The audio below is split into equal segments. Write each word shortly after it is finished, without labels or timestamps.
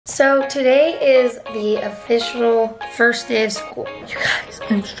So today is the official first day of school. You guys,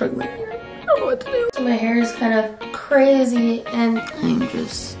 I'm struggling here. I don't know what to do. So my hair is kind of crazy and I'm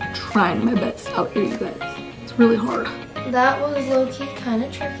just trying my best out here, you guys. It's really hard. That was low-key kind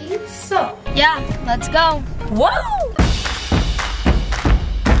of tricky. So yeah, let's go. Whoa!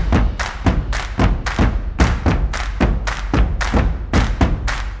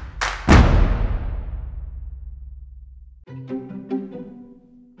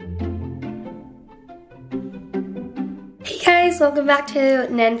 Welcome back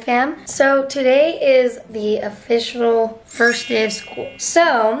to NEN FAM. So today is the official first day of school.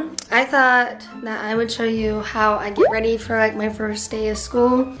 So I thought that I would show you how I get ready for like my first day of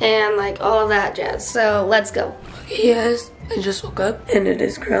school and like all of that jazz. So let's go. Okay guys, I just woke up and it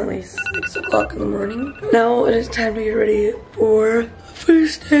is currently 6 o'clock in the morning. Now it is time to get ready for the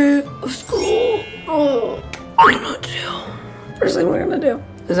first day of school. Oh, I don't know what to do. First thing we're gonna do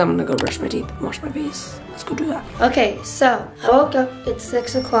is I'm gonna go brush my teeth and wash my face. Let's go do that. Okay, so I woke up, it's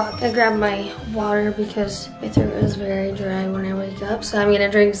 6 o'clock. I grabbed my water because my throat is very dry when I wake up. So I'm gonna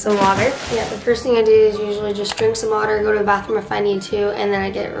drink some water. Yeah, the first thing I do is usually just drink some water, go to the bathroom if I need to, and then I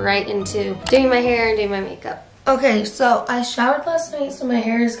get right into doing my hair and doing my makeup. Okay, so I showered last night, so my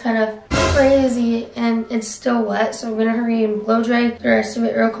hair is kind of crazy and it's still wet. So I'm gonna hurry and blow dry the rest of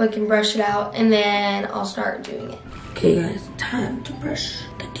it real quick and brush it out, and then I'll start doing it. Okay guys, time to brush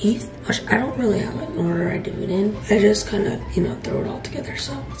the teeth. Which I don't really have an order I do it in. I just kind of, throw it all together.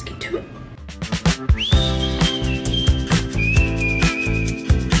 So let's get to it.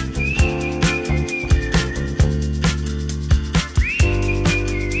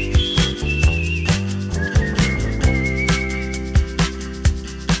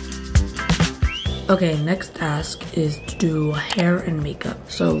 Okay, next task is to do hair and makeup.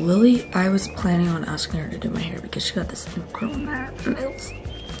 So LiLee, I was planning on asking her to do my hair because she got this new curl nails.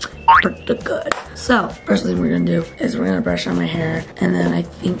 Pretty good. So first thing we're gonna do is we're gonna brush on my hair, and then I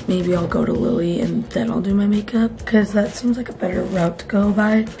think maybe I'll go to LiLee and then I'll do my makeup, because that seems like a better route to go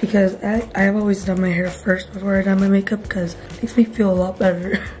by, because I've always done my hair first before I done my makeup because it makes me feel a lot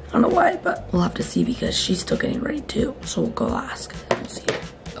better. I don't know why, but we'll have to see because she's still getting ready too. So we'll go ask and see.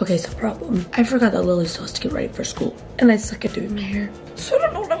 Okay, so problem. I forgot that LiLee's supposed to get ready for school, and I suck at doing my hair. So I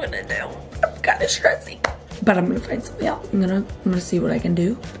don't know what I'm gonna do. I'm kind of stressing. But I'm gonna find something out. I'm gonna see what I can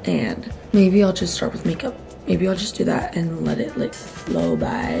do, and maybe I'll just start with makeup. Maybe I'll just do that and let it like flow by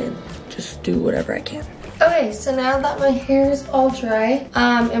and just do whatever I can. Okay, so now that my hair is all dry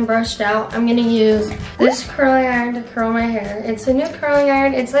and brushed out, I'm gonna use this curling iron to curl my hair. It's a new curling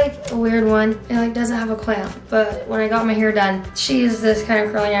iron. It's like a weird one. It like doesn't have a clamp, but when I got my hair done, she used this kind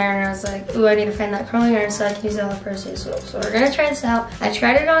of curling iron, and I was like, ooh, I need to find that curling iron so I can use it on the first day of school. So we're gonna try this out. I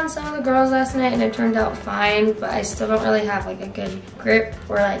tried it on some of the girls last night and it turned out fine, but I still don't really have like a good grip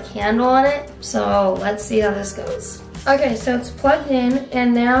or like handle on it. So let's see how this goes. Okay, so it's plugged in,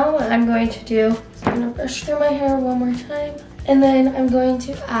 and now what I'm going to do, I'm gonna brush through my hair one more time, and then I'm going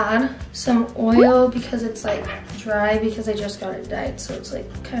to add some oil because it's like dry because I just got it dyed, so it's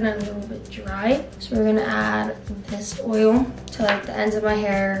like kind of a little bit dry. So we're gonna add this oil to like the ends of my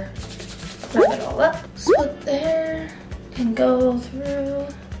hair, rub it all up, split the hair, and go through.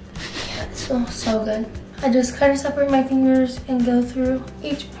 Yeah, it smells so good. I just kind of separate my fingers and go through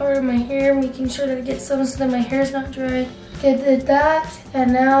each part of my hair, making sure that it gets some so that my hair is not dry. Okay, did that,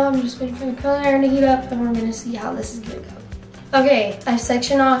 and now I'm just waiting for the curling iron to heat up, and we're gonna see how this is gonna go. Okay, I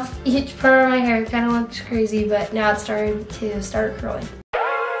sectioned off each part of my hair. It kind of looks crazy, but now it's starting to start curling.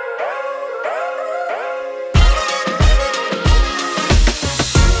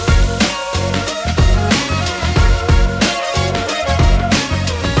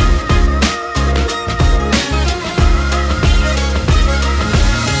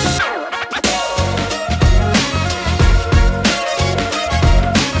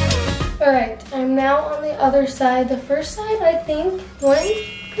 Other side. The first side I think went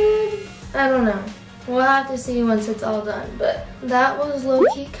good. I don't know. We'll have to see once it's all done, but that was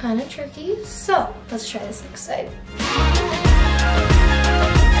low-key kind of tricky. So let's try this next side.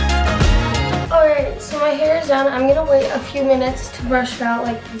 Alright, so my hair is done. I'm gonna wait a few minutes to brush it out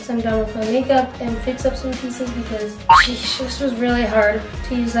like once I'm done with my makeup and fix up some pieces because this was really hard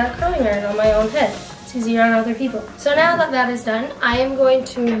to use that curling iron on my own head. It's easier on other people. So now that that is done, I am going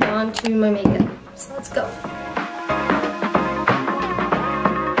to move on to my makeup. So let's go.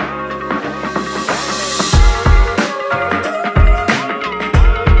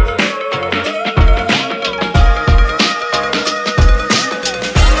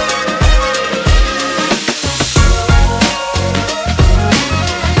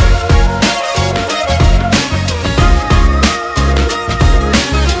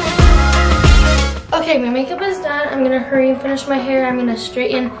 Okay, my makeup is done. I'm gonna hurry and finish my hair. I'm gonna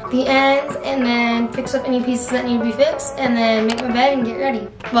straighten the ends and then fix up any pieces that need to be fixed and then make my bed and get ready.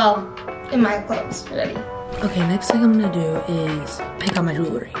 Well, in my clothes, ready. Okay, next thing I'm gonna do is pick out my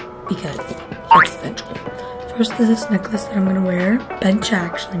jewelry because it's essential. First is this necklace that I'm gonna wear. Benji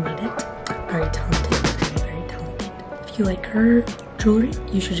actually made it. Very talented, very talented. If you like her jewelry,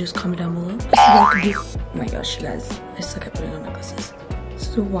 you should just comment down below. Oh my gosh, you guys, I suck at putting on necklaces. This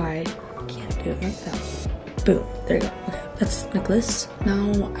is why I can't do it myself. Boom, there you go. Okay, that's necklace.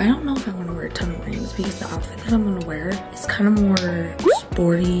 Now, I don't know if I want to wear a ton of rings because the outfit that I'm gonna wear is kind of more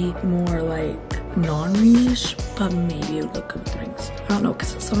sporty, more like non-ringish, but maybe it would look good with rings. I don't know,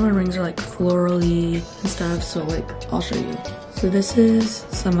 because some of my rings are like florally and stuff, so like, I'll show you. So this is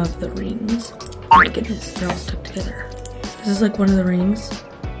some of the rings. Oh my goodness, they're all stuck together. This is like one of the rings,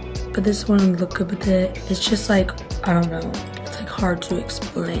 but this one would look good with it. It's just like, I don't know, it's like hard to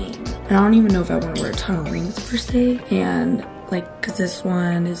explain. And I don't even know if I want to wear a ton of rings per se, and like, cause this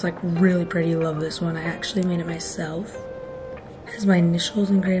one is like really pretty, love this one. I actually made it myself. It has my initials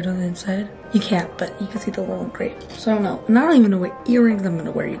engraved on the inside. You can't, but you can see the little engraved. So I don't know. And I don't even know what earrings I'm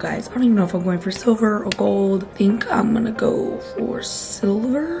gonna wear, you guys. I don't even know if I'm going for silver or gold. I think I'm gonna go for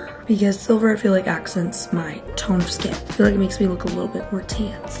silver because silver I feel like accents my tone of skin. I feel like it makes me look a little bit more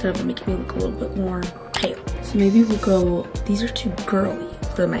tan instead of making me look a little bit more pale. So maybe we'll go, these are too girly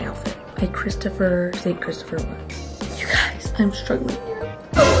for my outfit. Like St. Christopher ones. You guys, I'm struggling here.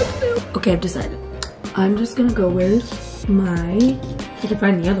 Okay, I've decided. I'm just gonna go with my, I can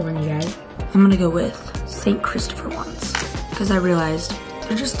find the other one, you guys. I'm gonna go with St. Christopher ones because I realized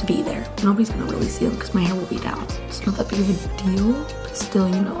they're just to be there. Nobody's gonna really see them because my hair will be down. It's not that big of a deal, but still,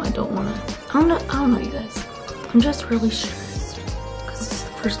 you know, I don't know, you guys. I'm just really stressed because it's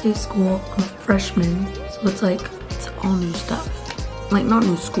the first day of school. I'm a freshman, so it's like, it's all new stuff. Like, not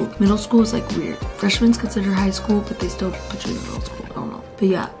new school. Middle school is like weird. Freshmen's considered high school, but they still put you in middle school. I don't know. But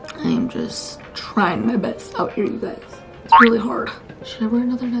yeah, I am just trying my best out here, you guys. It's really hard. Should I wear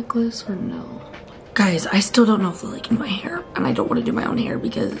another necklace or no? Guys, I still don't know if LiLee can do my hair, and I don't want to do my own hair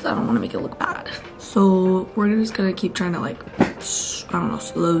because I don't want to make it look bad. So we're just gonna keep trying to like, I don't know,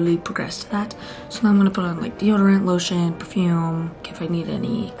 slowly progress to that. So now I'm gonna put on like deodorant, lotion, perfume. If I need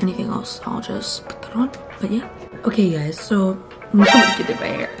anything else, I'll just put that on. But yeah. Okay guys, so nobody can do my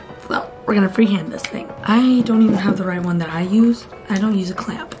hair. So we're gonna freehand this thing. I don't even have the right one that I use. I don't use a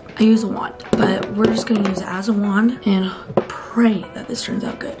clamp. I use a wand, but we're just gonna use it as a wand and pray that this turns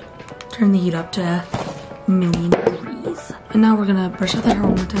out good. Turn the heat up to a million degrees. And now we're gonna brush out the hair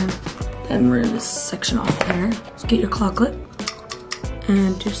one more time. Then we're gonna section off the hair. Let's get your claw clip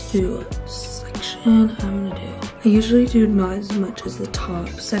and just do a section. I'm gonna do. I usually do not as much as the top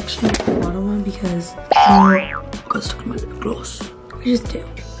section, the bottom one, because I got stuck in my lip gloss. I just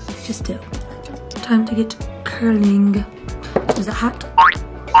do. Time to get curling. Is it hot?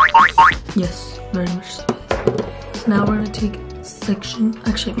 Yes, very much so. So now we're gonna take section.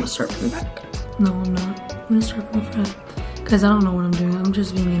 Actually, I'm gonna start from the back. No, I'm not. I'm gonna start from the front. Guys, I don't know what I'm doing. I'm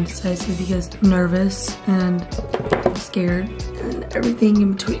just being indecisive because I'm nervous and I'm scared and everything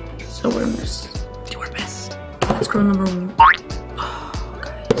in between. So we're gonna just do our best. Let's curl number one. Oh,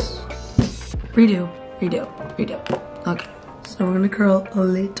 guys. Redo. Okay. So we're gonna curl a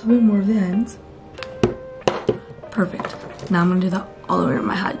little bit more of the ends. Perfect. Now I'm gonna do that all the way around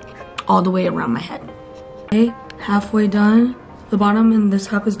my head. All the way around my head. Okay, halfway done. The bottom and this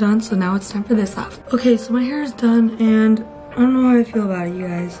half is done, so now it's time for this half. Okay, so my hair is done, and I don't know how I feel about it, you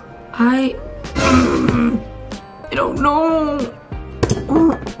guys. I don't know.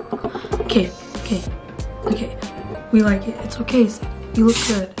 Okay. We like it. It's okay. You look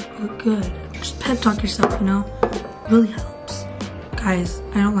good. You look good. Just pep talk yourself, you know? It really helps. Guys,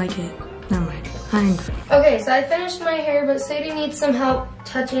 I don't like it. Never mind. Okay, so I finished my hair, but SaiDee needs some help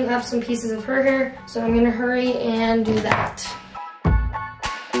touching up some pieces of her hair, so I'm gonna hurry and do that.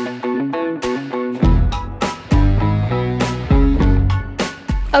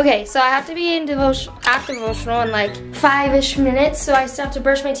 Okay, so I have to be in after devotional in like 5-ish minutes, so I still have to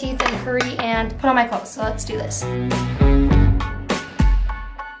brush my teeth and hurry and put on my clothes, so let's do this.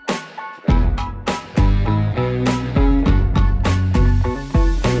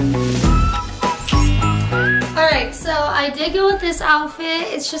 So I did go with this outfit.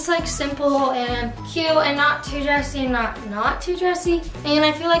 It's just like simple and cute and not too dressy and not too dressy. And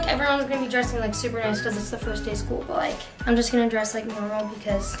I feel like everyone's gonna be dressing like super nice because it's the first day of school, but like I'm just gonna dress like normal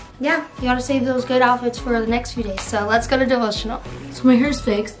because yeah, you gotta save those good outfits for the next few days. So let's go to devotional. So my hair's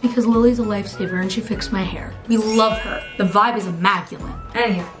fixed because LiLee's a lifesaver and she fixed my hair. We love her. The vibe is immaculate.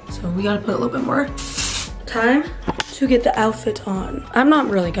 Anyhow, so we gotta put a little bit more time to get the outfit on. I'm not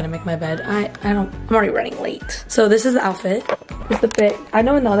really gonna make my bed. I'm already running late. So this is the outfit. This is the fit. I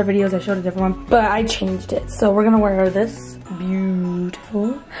know in the other videos I showed a different one, but I changed it. So we're gonna wear this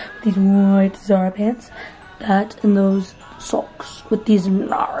beautiful, these white Zara pants, that and those socks with these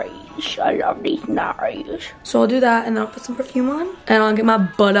naris. I love these naris. So I'll do that and then I'll put some perfume on and I'll get my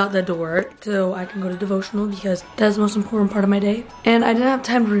butt out the door so I can go to devotional because that's the most important part of my day. And I didn't have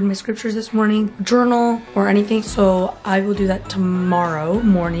time to read my scriptures this morning, journal or anything, so I will do that tomorrow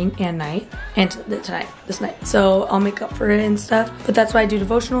morning and night and this night. So I'll make up for it and stuff, but that's why I do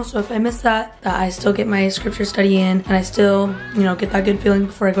devotional. So if I miss that, I still get my scripture study in and I still, you know, get that good feeling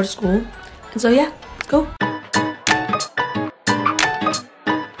before I go to school. And so yeah, let's go.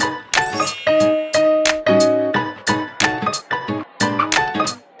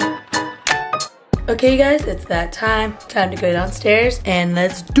 Okay guys, it's that time to go downstairs and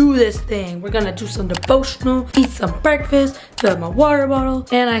let's do this thing. We're gonna do some devotional, eat some breakfast, fill up my water bottle,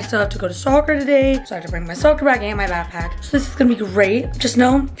 and I still have to go to soccer today, so I have to bring my soccer bag and my backpack. So this is gonna be great. Just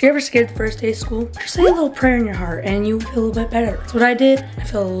know, if you're ever scared the first day of school, just say a little prayer in your heart and you feel a little bit better. That's what I did. I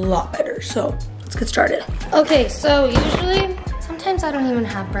feel a lot better, so let's get started. Okay, so usually, sometimes I don't even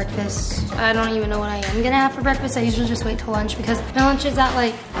have breakfast. I don't even know what I am gonna have for breakfast. I usually just wait till lunch because my lunch is at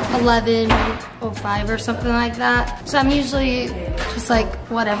like 11:05 or something like that. So I'm usually just like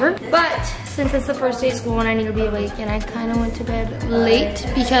whatever. But since it's the first day of school and I need to be awake and I kind of went to bed late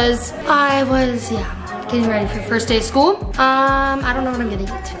because I was, getting ready for first day of school. I don't know what I'm gonna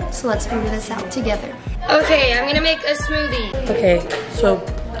eat. So let's figure this out together. Okay, I'm gonna make a smoothie. Okay, so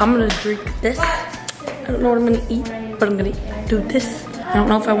I'm gonna drink this. I don't know what I'm gonna eat, but I'm gonna do this. I don't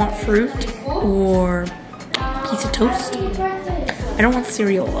know if I want fruit or a piece of toast. I don't want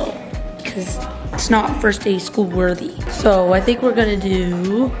cereal though, because it's not first day school worthy. So I think I'm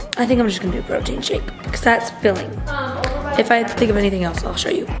just gonna do a protein shake, because that's filling. If I think of anything else, I'll show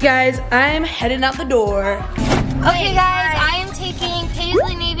you. Guys, I'm heading out the door. Okay guys, I am taking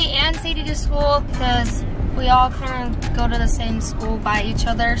PaisLee, NayVee, and SaiDee to school because we all kind of go to the same school by each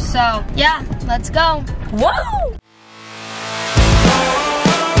other. So yeah, let's go. Whoa!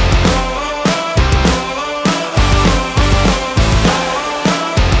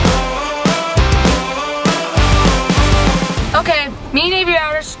 Okay, me and NayVee are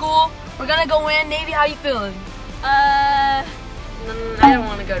out of school. We're gonna go in. NayVee, how you feeling? I don't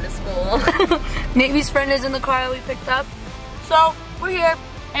want to go to school. NayVee's friend is in the car that we picked up. So we're here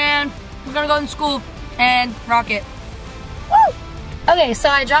and we're gonna go in school and rock it. Woo! Okay, so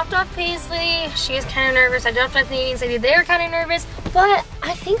I dropped off PaisLee. She was kind of nervous. I dropped off NayVee and SaiDee. They were kind of nervous, but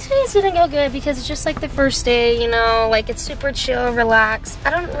I think today's gonna go good because it's just like the first day, you know, like it's super chill, relaxed. I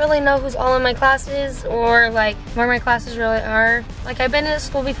don't really know who's all in my classes or like where my classes really are. Like I've been to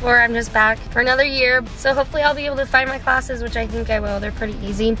school before, I'm just back for another year. So hopefully I'll be able to find my classes, which I think I will. They're pretty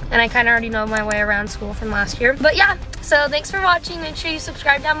easy. And I kind of already know my way around school from last year. But yeah, so thanks for watching. Make sure you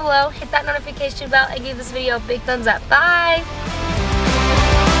subscribe down below, hit that notification bell, and give this video a big thumbs up. Bye!